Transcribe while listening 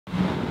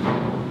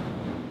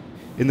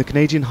In the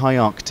Canadian high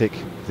Arctic,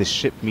 this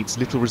ship meets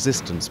little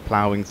resistance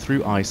ploughing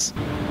through ice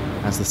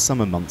as the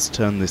summer months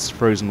turn this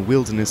frozen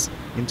wilderness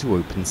into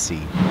open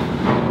sea.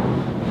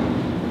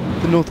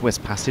 The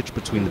Northwest Passage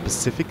between the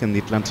Pacific and the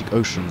Atlantic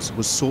Oceans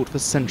was sought for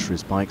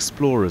centuries by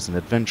explorers and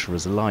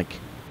adventurers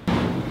alike.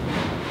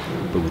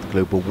 But with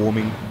global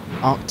warming,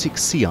 Arctic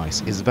sea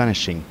ice is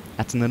vanishing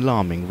at an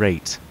alarming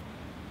rate.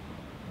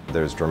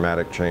 There's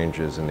dramatic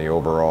changes in the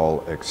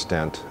overall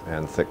extent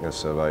and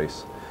thickness of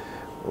ice.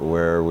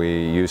 Where we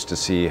used to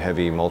see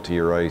heavy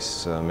multi-year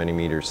ice many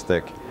meters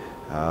thick,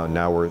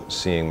 now we're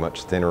seeing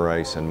much thinner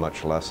ice and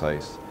much less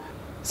ice.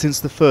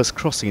 Since the first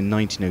crossing in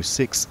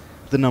 1906,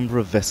 the number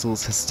of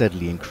vessels has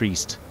steadily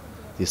increased.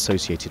 The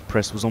Associated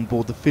Press was on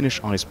board the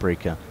Finnish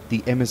icebreaker,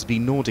 the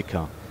MSV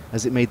NORDICA,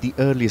 as it made the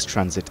earliest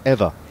transit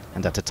ever,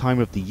 and at a time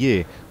of the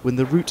year when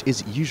the route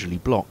is usually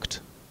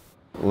blocked.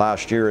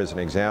 Last year, as an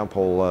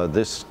example,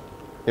 this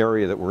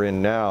area that we're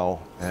in now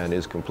and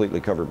is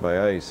completely covered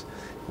by ice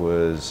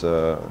was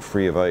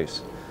free of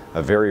ice,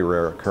 a very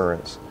rare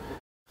occurrence.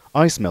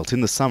 Ice melt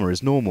in the summer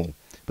is normal,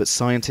 but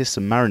scientists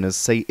and mariners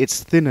say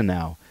it's thinner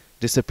now,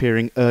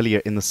 disappearing earlier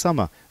in the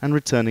summer and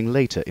returning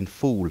later in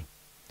fall.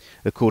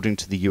 According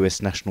to the US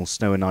National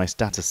Snow and Ice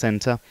Data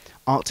Center,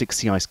 Arctic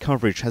sea ice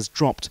coverage has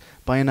dropped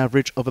by an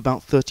average of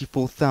about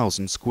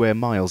 34,000 square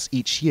miles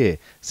each year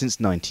since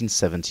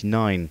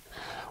 1979.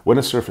 When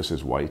a surface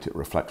is white, it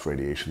reflects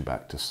radiation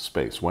back to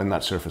space. When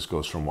that surface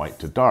goes from white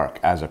to dark,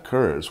 as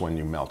occurs when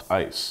you melt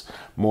ice,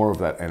 more of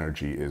that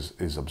energy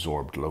is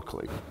absorbed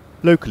locally.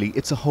 Locally,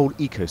 it's a whole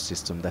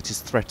ecosystem that is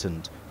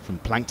threatened, from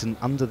plankton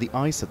under the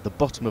ice at the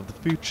bottom of the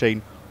food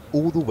chain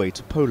all the way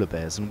to polar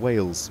bears and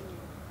whales.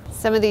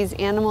 Some of these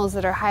animals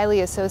that are highly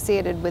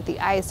associated with the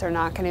ice are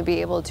not going to be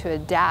able to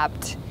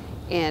adapt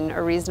in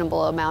a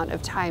reasonable amount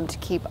of time to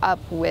keep up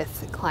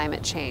with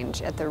climate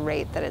change at the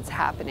rate that it's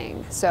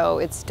happening. So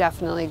it's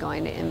definitely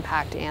going to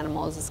impact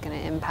animals. It's going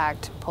to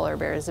impact polar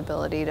bears'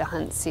 ability to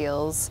hunt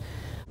seals.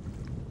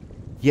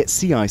 Yet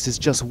sea ice is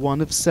just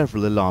one of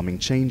several alarming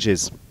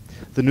changes.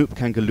 The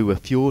NUUK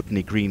fjord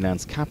near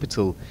Greenland's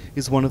capital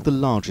is one of the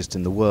largest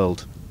in the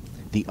world.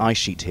 The ice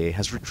sheet here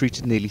has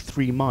retreated nearly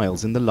 3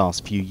 miles in the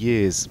last few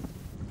years.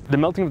 The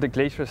melting of the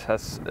glaciers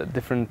has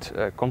different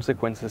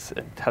consequences.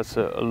 It has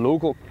a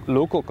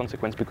local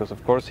consequence because,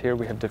 of course, here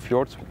we have the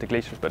fjords with the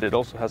glaciers, but it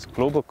also has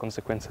global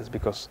consequences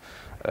because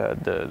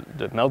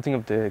the melting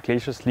of the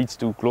glaciers leads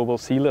to global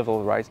sea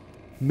level rise.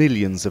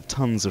 Millions of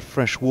tons of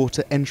fresh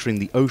water entering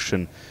the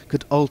ocean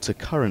could alter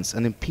currents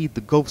and impede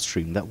the Gulf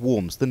Stream that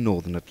warms the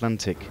northern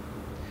Atlantic.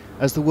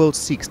 As the world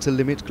seeks to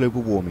limit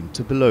global warming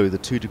to below the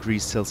 2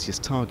 degrees Celsius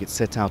target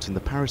set out in the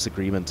Paris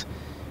Agreement,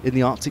 in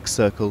the Arctic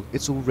Circle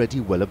it's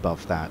already well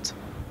above that.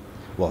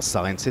 While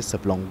scientists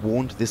have long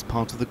warned this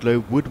part of the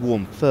globe would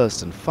warm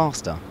first and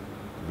faster,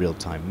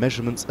 real-time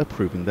measurements are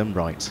proving them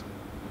right.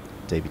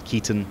 David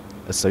Keaton,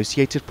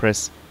 Associated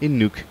Press in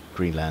NUUK,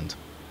 Greenland.